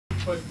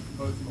question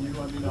for both of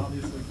you. I mean,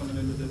 obviously coming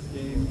into this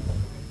game,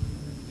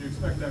 did you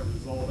expect that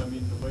result? I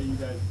mean, the way you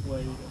guys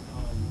played,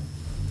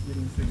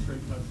 getting 6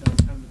 straight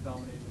touchdowns, kind of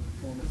dominating the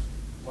performance.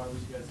 Why was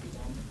you guys so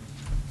dominant?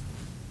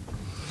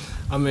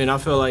 I mean, I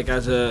feel like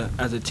as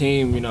a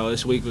team,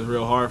 this week was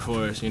real hard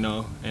for us, and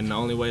the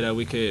only way that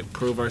we could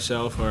prove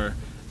ourselves or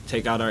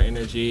take out our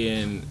energy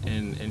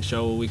and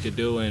show what we could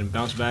do and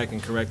bounce back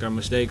and correct our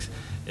mistakes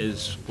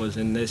was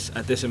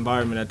at this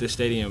environment, at this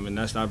stadium, and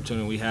that's the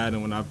opportunity we had.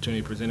 And when the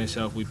opportunity presented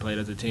itself, we played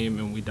as a team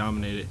and we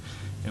dominated,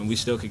 and we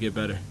still could get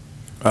better.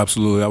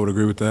 Absolutely, I would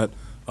agree with that.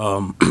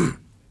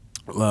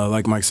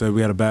 Like Mike said,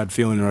 we had a bad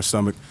feeling in our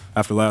stomach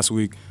after last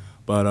week,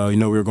 but we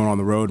were going on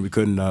the road and we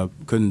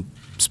couldn't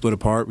split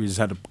apart. We just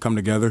had to come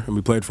together, and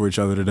we played for each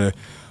other today,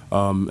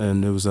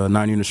 and it was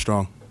 9 units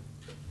strong.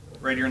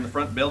 Right here in the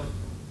front, Bill.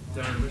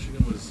 Darron,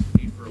 Michigan was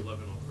 8 for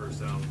 11 on first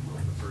down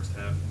in the first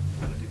half,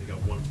 and I think they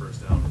got 1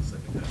 first down in the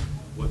second half.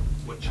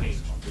 What changed?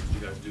 What did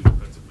you guys do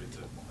defensively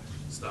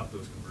to stop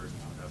those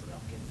conversions from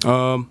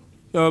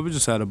happening? We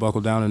just had to buckle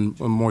down and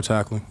more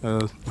tackling.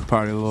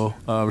 Probably a little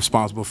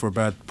responsible for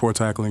poor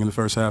tackling in the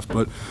first half,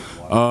 but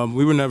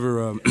we were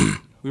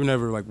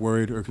never like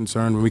worried or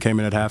concerned when we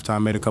came in at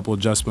halftime. Made a couple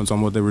adjustments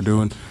on what they were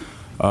doing,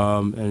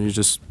 and it was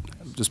just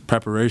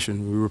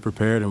preparation. We were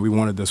prepared, and we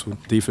wanted this one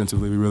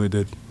defensively. We really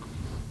did.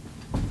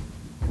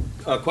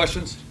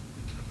 Questions?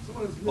 Some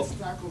of those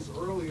missed tackles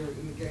earlier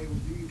in the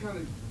game, do you kind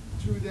of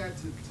attribute that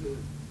to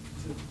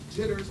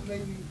jitters,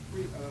 maybe,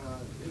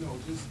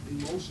 just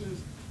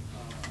emotions,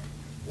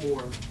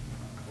 or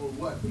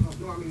what?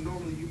 I mean,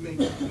 normally you make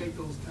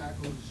those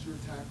tackles, sure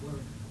tackler,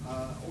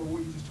 or were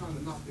you just trying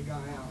to knock the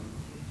guy out?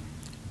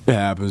 It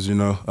happens,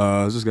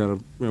 just got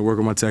to work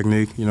on my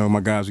technique.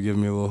 My guys were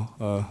giving me a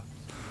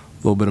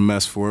little bit of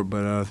mess for it,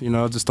 but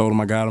I just told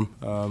them I got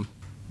them,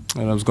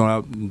 and I was going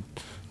out and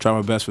try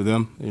my best for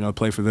them.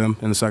 Play for them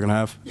in the second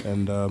half,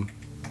 and I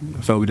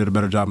felt we did a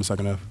better job in the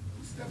second half.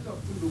 You stepped up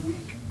through the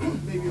week,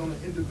 maybe on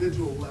an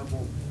individual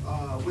level,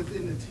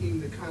 within the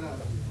team to kind of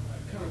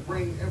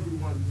bring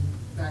everyone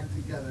back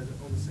together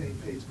on the same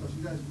page, because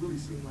you guys really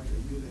seem like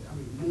a unit. I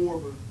mean, more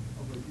of a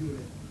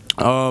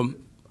unit.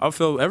 I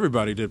felt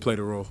everybody did play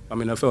the role. I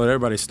mean, I felt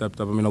everybody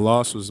stepped up. I mean, the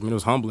loss was, it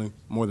was humbling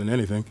more than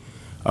anything.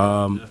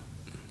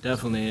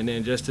 Definitely, and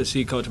then just to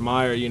see Coach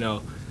Meyer,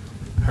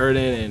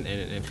 hurting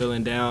and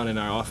feeling down, and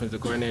our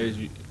offensive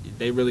coordinators,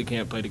 they really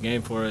can't play the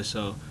game for us,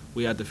 so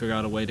we have to figure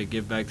out a way to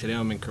give back to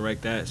them and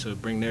correct that, so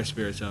bring their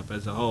spirits up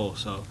as a whole.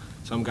 So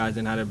some guys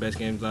didn't have their best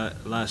games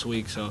last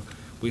week, so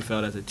we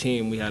felt as a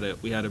team we had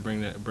to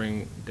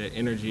bring the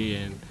energy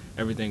and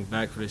everything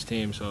back for this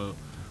team. So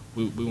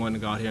we wanted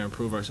to go out here and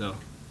prove ourselves.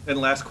 And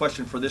last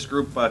question for this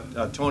group,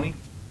 Tony.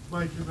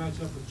 Mike, your matchup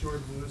with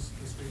Jordan Lewis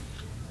this week.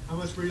 How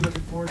much were you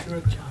looking forward to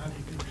it? How do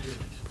you think you did?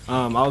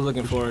 I was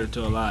looking forward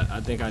to a lot. I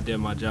think I did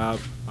my job.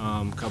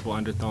 A couple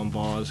underthrown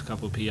balls, a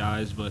couple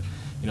PIs, but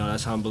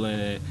that's humbling.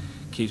 It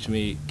keeps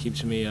me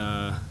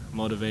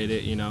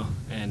motivated,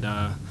 and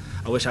I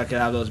wish I could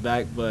have those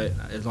back. But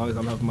as long as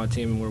I'm helping my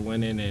team and we're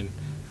winning,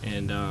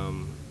 and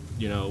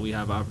we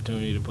have an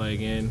opportunity to play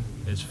again,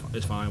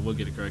 it's fine. We'll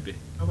get it corrected.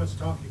 How much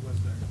talking was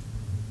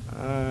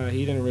there?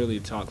 He didn't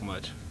really talk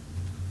much.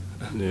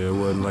 Yeah, it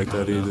wasn't like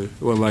that either.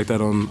 It wasn't like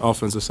that on the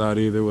offensive side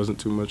either. It wasn't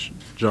too much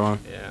John.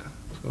 Yeah.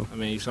 So. I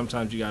mean,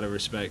 sometimes you got to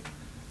respect.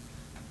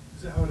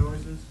 Is that how it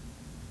always is?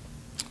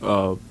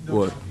 No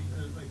what? Talking,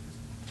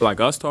 like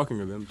us talking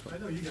or them talking?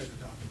 I know you guys are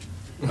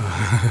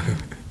talking.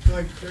 So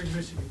like during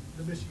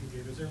the Michigan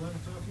game, is there a lot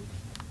of talking?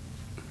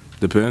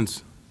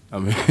 Depends. I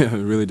mean, it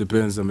really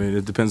depends. I mean,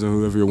 it depends on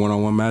whoever your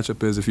one-on-one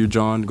matchup is. If you're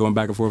John going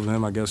back and forth with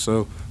him, I guess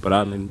so. But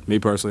I mean, me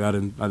personally, I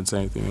didn't say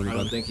anything. I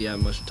don't think he had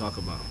much to talk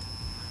about.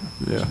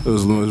 Yeah, it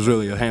was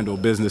really a handle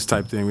business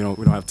type thing. We don't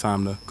have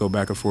time to go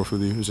back and forth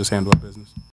with you. It's just handle our business.